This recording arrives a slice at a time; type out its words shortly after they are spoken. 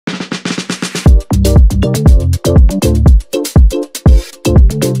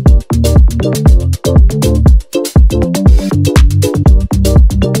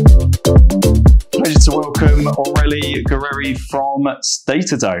Aurelie Guerrieri from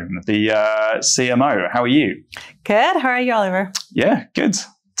DataDome, the CMO. How are you? Good. How are you, Oliver? Yeah, good.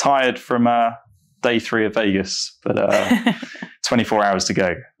 Tired from day 3 of Vegas, but 24 hours to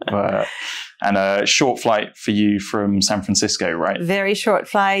go. And a short flight for you from San Francisco, right? Very short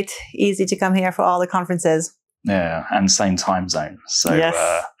flight. Easy to come here for all the conferences. Yeah, and same time zone. So yes.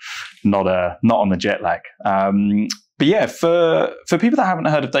 Not on the jet lag. But yeah, for people that haven't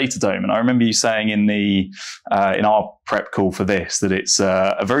heard of DataDome, and I remember you saying in our prep call for this that it's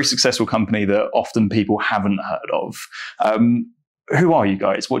a very successful company that often people haven't heard of. Who are you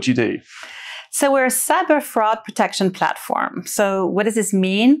guys? What do you do? So we're a cyber fraud protection platform. So what does this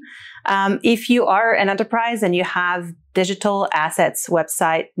mean? If you are an enterprise and you have digital assets,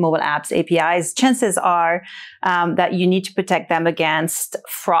 website, mobile apps, APIs, chances are that you need to protect them against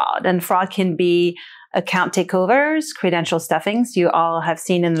fraud. And fraud can be account takeovers, credential stuffings. You all have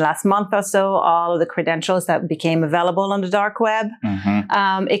seen in the last month or so all of the credentials that became available on the dark web.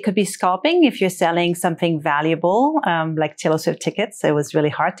 Mm-hmm. It could be scalping if you're selling something valuable, like Taylor Swift tickets. It was really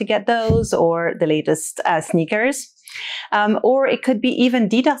hard to get those, or the latest sneakers. Or it could be even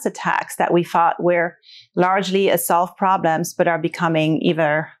DDoS attacks that we thought were largely solved problems, but are becoming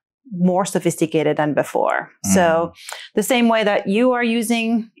even more sophisticated than before. Mm. So the same way that you are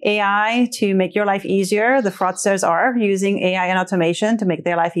using AI to make your life easier, the fraudsters are using AI and automation to make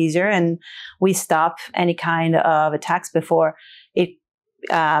their life easier. And we stop any kind of attacks before it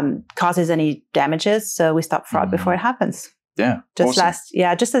causes any damages. So we stop fraud before it happens. Yeah. Just as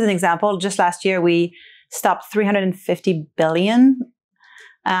an example, just last year, we stopped 350 billion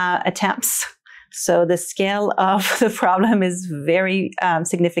attempts. So the scale of the problem is very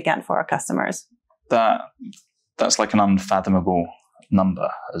significant for our customers. That's like an unfathomable number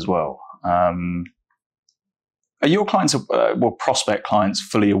as well. Are your clients, prospect clients,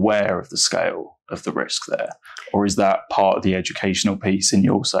 fully aware of the scale of the risk there? Or is that part of the educational piece in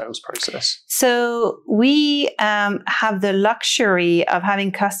your sales process? So we have the luxury of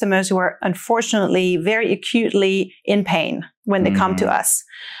having customers who are unfortunately very acutely in pain when they come to us.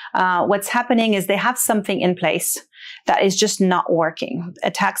 What's happening is they have something in place that is just not working.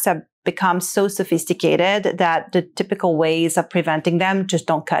 Attacks have become so sophisticated that the typical ways of preventing them just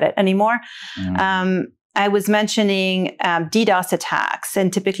don't cut it anymore. I was mentioning DDoS attacks,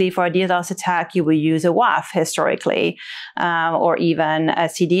 and typically for a DDoS attack, you will use a WAF historically, or even a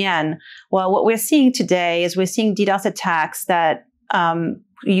CDN. Well, what we're seeing today is we're seeing DDoS attacks that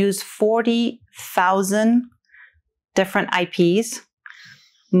use 40,000 different IPs.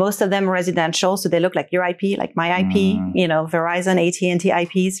 Most of them are residential, so they look like your IP, like my IP, Verizon, AT&T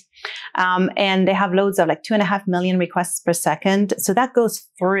IPs. And they have loads of like 2.5 million requests per second. So that goes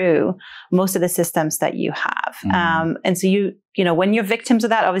through most of the systems that you have. And so when you're victims of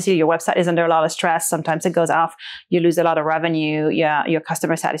that, obviously your website is under a lot of stress. Sometimes it goes off. You lose a lot of revenue. Your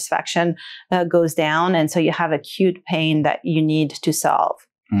customer satisfaction goes down. And so you have acute pain that you need to solve.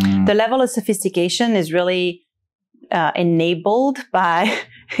 The level of sophistication is really enabled by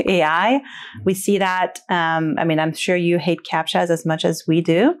AI. We see that. I'm sure you hate CAPTCHAs as much as we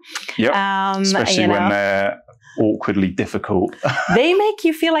do. Yep. Especially when they're awkwardly difficult. They make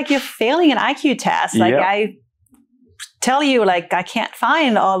you feel like you're failing an IQ test. Like I tell you, like I can't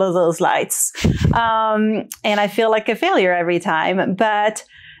find all of those lights, and I feel like a failure every time. But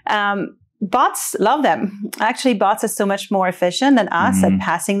bots love them. Actually, bots are so much more efficient than us at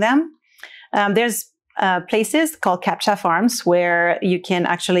passing them. There's places called CAPTCHA farms where you can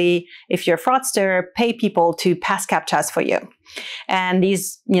actually, if you're a fraudster, pay people to pass CAPTCHAs for you. And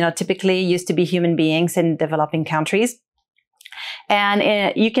these, typically used to be human beings in developing countries. And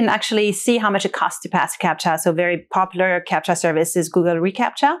you can actually see how much it costs to pass a CAPTCHA. So very popular CAPTCHA service is Google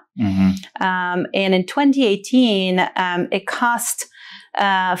reCAPTCHA. And in 2018, it cost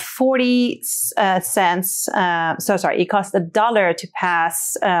 40 cents. It cost $1 to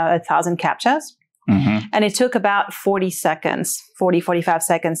pass 1,000 CAPTCHAs. And it took about 45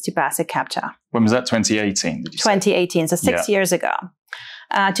 seconds to pass a CAPTCHA. When was that? 2018, did you say? 2018, so 6 years ago.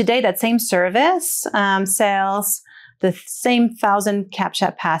 Today, that same service sells the same 1,000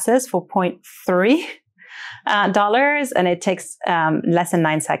 CAPTCHA passes for $0.3, and it takes less than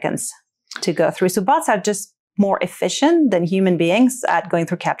 9 seconds to go through. So bots are just more efficient than human beings at going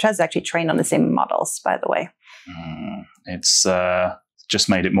through CAPTCHAs, actually trained on the same models, by the way. It's just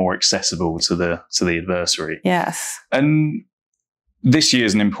made it more accessible to the adversary. Yes. And this year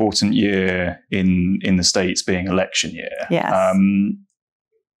is an important year in the States, being election year. Yes.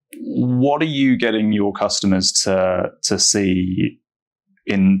 What are you getting your customers to see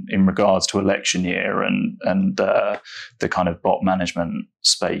in regards to election year and the kind of bot management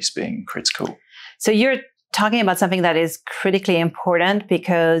space being critical? So you're talking about something that is critically important,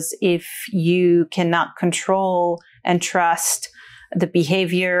 because if you cannot control and trust the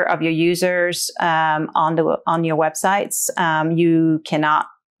behavior of your users on your websites, you cannot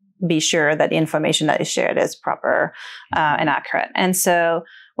be sure that the information that is shared is proper and accurate. And so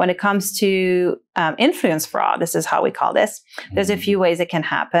when it comes to influence fraud, this is how we call this. There's a few ways it can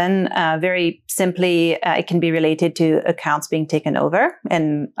happen. Very simply, it can be related to accounts being taken over.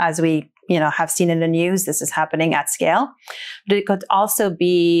 And as we have seen in the news, this is happening at scale. But it could also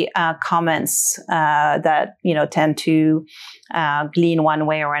be comments that, tend to lean one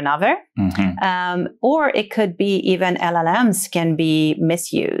way or another. Or it could be even LLMs can be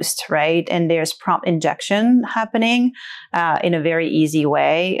misused, right? And there's prompt injection happening in a very easy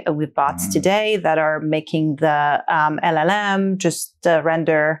way with bots today that are making the LLM just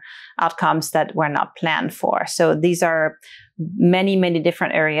render outcomes that were not planned for. So these are many, many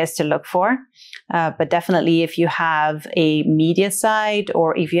different areas to look for. But definitely if you have a media site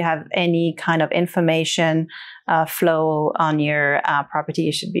or if you have any kind of information flow on your property,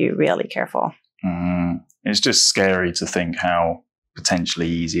 you should be really careful. It's just scary to think how potentially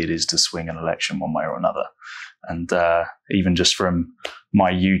easy it is to swing an election one way or another. And even just from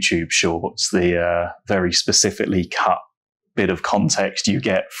my YouTube shorts, the very specifically cut bit of context you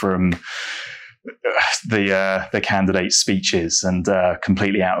get from the candidates' speeches and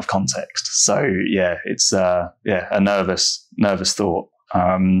completely out of context. So yeah, it's a nervous thought.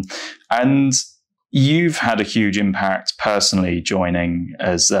 And you've had a huge impact personally joining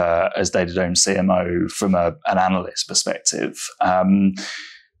as DataDome CMO from an analyst perspective.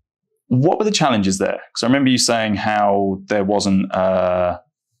 What were the challenges there? Because I remember you saying how there wasn't a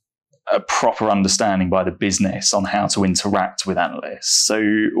proper understanding by the business on how to interact with analysts. So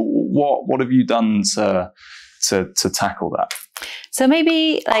what have you done to tackle that? So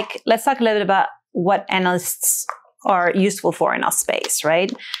maybe let's talk a little bit about what analysts are useful for in our space,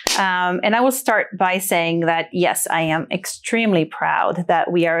 right? And I will start by saying that, yes, I am extremely proud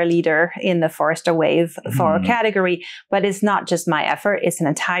that we are a leader in the Forrester Wave for our category, but it's not just my effort, it's an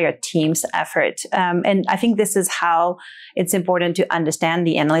entire team's effort. And I think this is how it's important to understand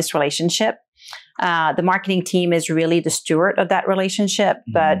the analyst relationship. The marketing team is really the steward of that relationship,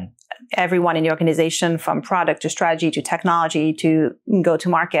 but everyone in the organization, from product to strategy to technology to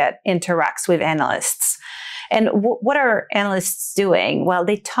go-to-market, interacts with analysts. And what are analysts doing? Well,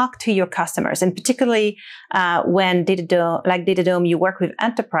 they talk to your customers, and particularly when DataDome, you work with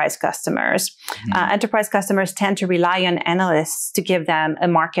enterprise customers. Enterprise customers tend to rely on analysts to give them a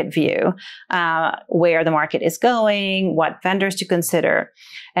market view, where the market is going, what vendors to consider.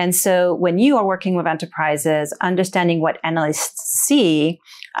 And so when you are working with enterprises, understanding what analysts see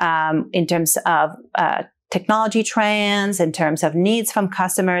in terms of technology trends, in terms of needs from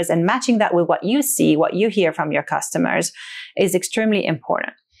customers, and matching that with what you see, what you hear from your customers is extremely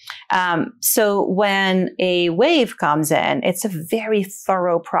important. So when a wave comes in, it's a very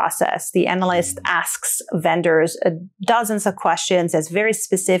thorough process. The analyst asks vendors dozens of questions. There's very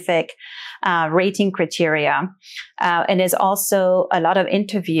specific rating criteria. And there's also a lot of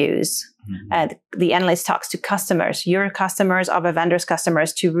interviews. The analyst talks to customers, your customers, other vendors'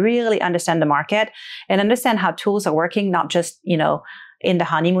 customers, to really understand the market and understand how tools are working, not just, in the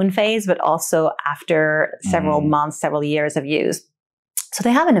honeymoon phase, but also after several months, several years of use. So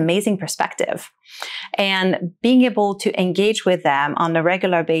they have an amazing perspective, and being able to engage with them on a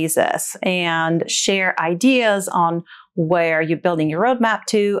regular basis and share ideas on where you're building your roadmap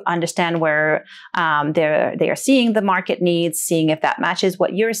to, understand where they are seeing the market needs, seeing if that matches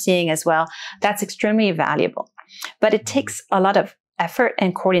what you're seeing as well. That's extremely valuable. But it takes a lot of effort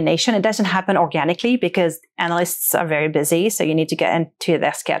and coordination. It doesn't happen organically because analysts are very busy. So you need to get into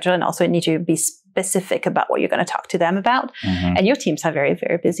their schedule, and also need to be specific about what you're going to talk to them about. And your teams are very,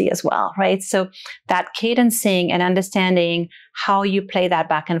 very busy as well, right? So that cadencing and understanding how you play that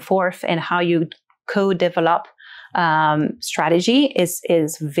back and forth and how you co-develop strategy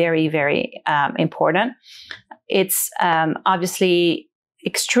is very, very important. It's obviously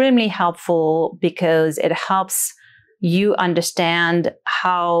extremely helpful because it helps you understand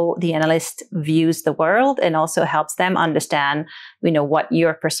how the analyst views the world, and also helps them understand, what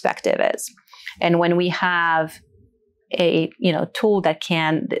your perspective is. And when we have a tool that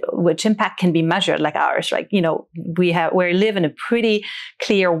which impact can be measured like ours, we live in a pretty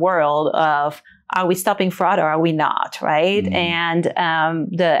clear world of, are we stopping fraud or are we not, right? And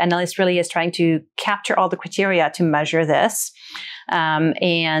the analyst really is trying to capture all the criteria to measure this.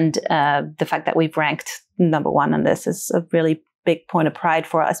 And the fact that we've ranked number one on this is a really big point of pride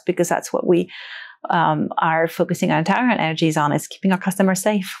for us, because that's what we are focusing our entire energies on, is keeping our customers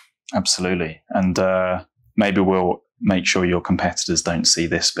safe. Absolutely. And maybe we'll make sure your competitors don't see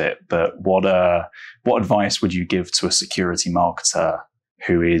this bit, but what advice would you give to a security marketer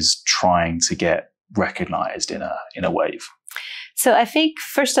who is trying to get recognized in a wave? So I think,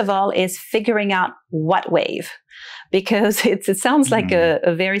 first of all, is figuring out what wave, because it sounds like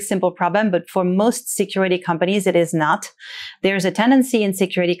a very simple problem, but for most security companies, it is not. There's a tendency in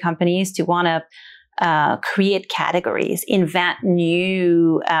security companies to want to create categories, invent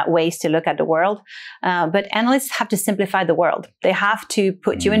new ways to look at the world. But analysts have to simplify the world. They have to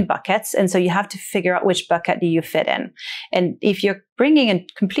put you in buckets. And so you have to figure out which bucket do you fit in. And if you're bringing a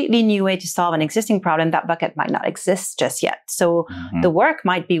completely new way to solve an existing problem, that bucket might not exist just yet. So the work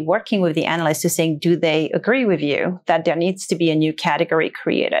might be working with the analysts to saying, do they agree with you that there needs to be a new category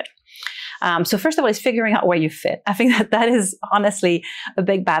created? So first of all, is figuring out where you fit. I think that is honestly a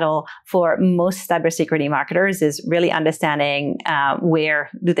big battle for most cybersecurity marketers, is really understanding where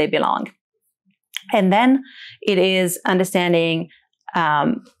do they belong. And then it is understanding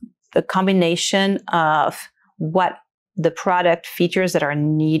the combination of what the product features that are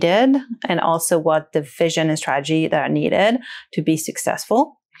needed and also what the vision and strategy that are needed to be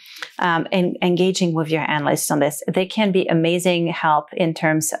successful. And engaging with your analysts on this. They can be amazing help in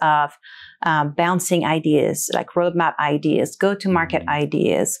terms of bouncing ideas, like roadmap ideas, go-to-market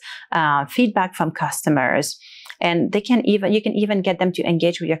ideas, feedback from customers. And you can even get them to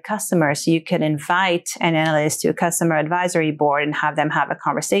engage with your customers. So you can invite an analyst to a customer advisory board and have them have a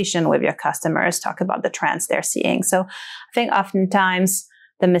conversation with your customers, talk about the trends they're seeing. So I think oftentimes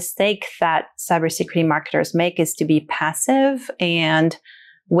the mistake that cybersecurity marketers make is to be passive and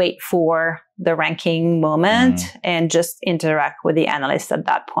wait for the ranking moment and just interact with the analyst at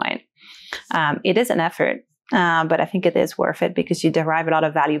that point. It is an effort, but I think it is worth it because you derive a lot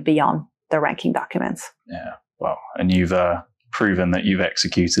of value beyond the ranking documents. Yeah, well, and you've proven that you've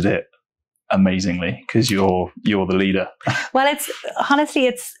executed it amazingly because you're the leader. Well,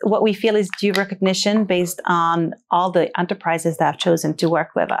 it's what we feel is due recognition based on all the enterprises that have chosen to work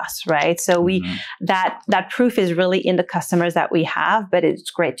with us, right? So that proof is really in the customers that we have, but it's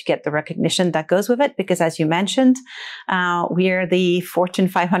great to get the recognition that goes with it because, as you mentioned, we are the Fortune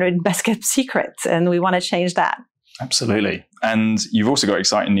 500 best kept secrets, and we want to change that. Absolutely. And you've also got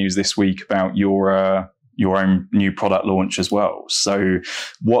exciting news this week about your own new product launch as well. So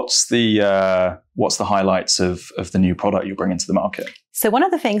what's the highlights of the new product you're bringing to the market? So one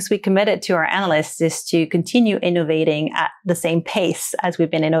of the things we committed to our analysts is to continue innovating at the same pace as we've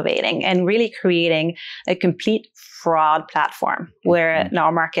been innovating and really creating a complete fraud platform where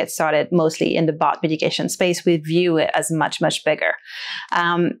our market started mostly in the bot mitigation space. We view it as much, much bigger.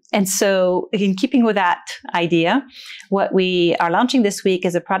 And so in keeping with that idea, what we are launching this week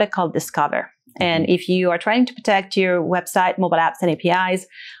is a product called Discover. And if you are trying to protect your website, mobile apps, and APIs,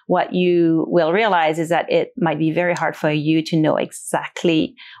 what you will realize is that it might be very hard for you to know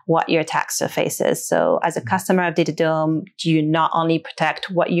exactly what your attack surface is. So as a customer of DataDome, you not only protect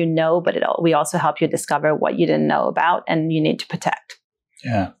what you know, but we also help you discover what you didn't know about and you need to protect.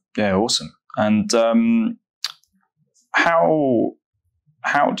 Yeah, awesome. And how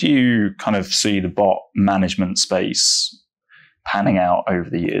do you kind of see the bot management space panning out over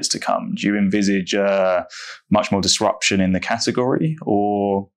the years to come? Do you envisage much more disruption in the category,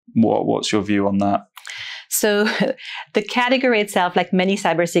 or what's your view on that? So the category itself, like many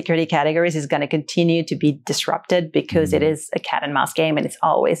cybersecurity categories, is going to continue to be disrupted because it is a cat and mouse game and it's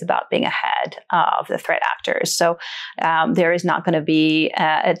always about being ahead of the threat actors. So there is not going to be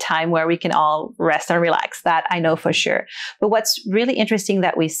a time where we can all rest and relax. That I know for sure. But what's really interesting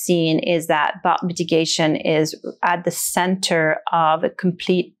that we've seen is that bot mitigation is at the center of a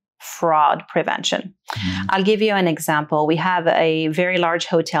complete fraud prevention. I'll give you an example. We have a very large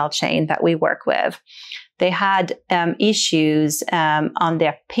hotel chain that we work with. They had issues on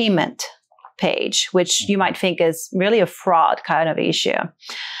their payment page, which you might think is really a fraud kind of issue.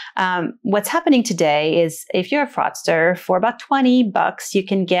 What's happening today is if you're a fraudster, for about $20, you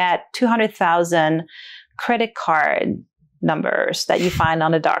can get 200,000 credit card numbers that you find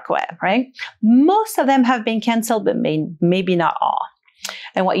on the dark web, right? Most of them have been canceled, but maybe not all.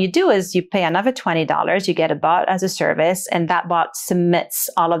 And what you do is you pay another $20, you get a bot as a service, and that bot submits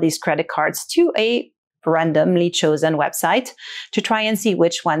all of these credit cards to a randomly chosen website to try and see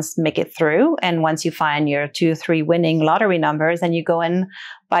which ones make it through. And once you find your 2 or 3 winning lottery numbers, then you go and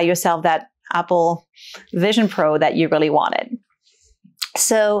buy yourself that Apple Vision Pro that you really wanted.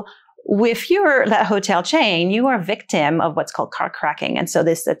 So if you're that hotel chain, you are a victim of what's called card cracking. And so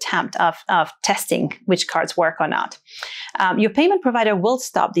this attempt of testing which cards work or not. Your payment provider will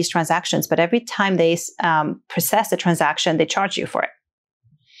stop these transactions, but every time they process the transaction, they charge you for it.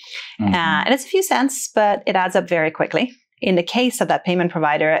 And it's a few cents, but it adds up very quickly. In the case of that payment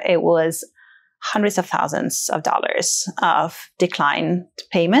provider, it was hundreds of thousands of dollars of declined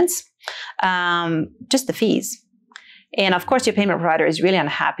payments, just the fees. And of course, your payment provider is really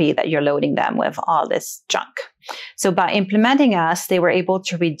unhappy that you're loading them with all this junk. So by implementing us, they were able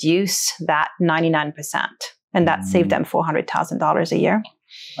to reduce that 99%, and that saved them $400,000 a year.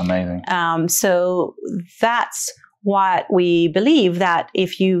 Amazing. So that's what we believe, that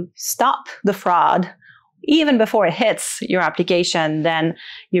if you stop the fraud even before it hits your application, then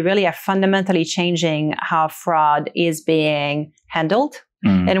you really are fundamentally changing how fraud is being handled.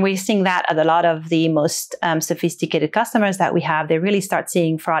 And we're seeing that at a lot of the most sophisticated customers that we have. They really start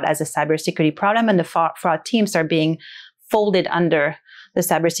seeing fraud as a cybersecurity problem, and the fraud teams are being folded under the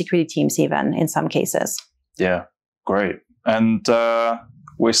cybersecurity teams even in some cases. Yeah, great. And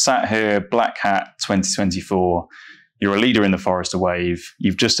we're sat here, BlackHat 2024. You're a leader in the Forrester Wave.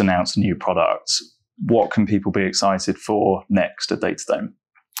 You've just announced a new product. What can people be excited for next at DataDome?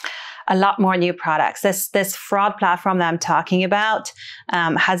 A lot more new products. This fraud platform that I'm talking about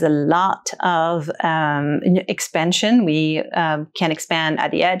has a lot of expansion. We can expand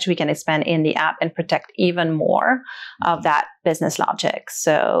at the edge. We can expand in the app and protect even more of that business logic.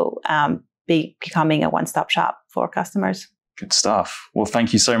 So becoming a one-stop shop for customers. Good stuff. Well,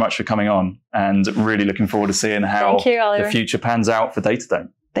 thank you so much for coming on, and really looking forward to seeing how the future pans out for DataDome.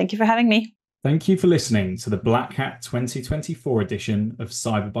 Thank you for having me. Thank you for listening to the BlackHat 2024 edition of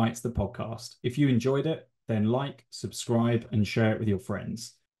CyberBytes, the podcast. If you enjoyed it, then like, subscribe, and share it with your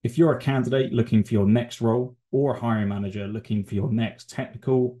friends. If you're a candidate looking for your next role, or a hiring manager looking for your next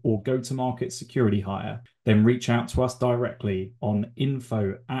technical or go-to-market security hire, then reach out to us directly on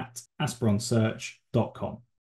info@asperonsearch.com.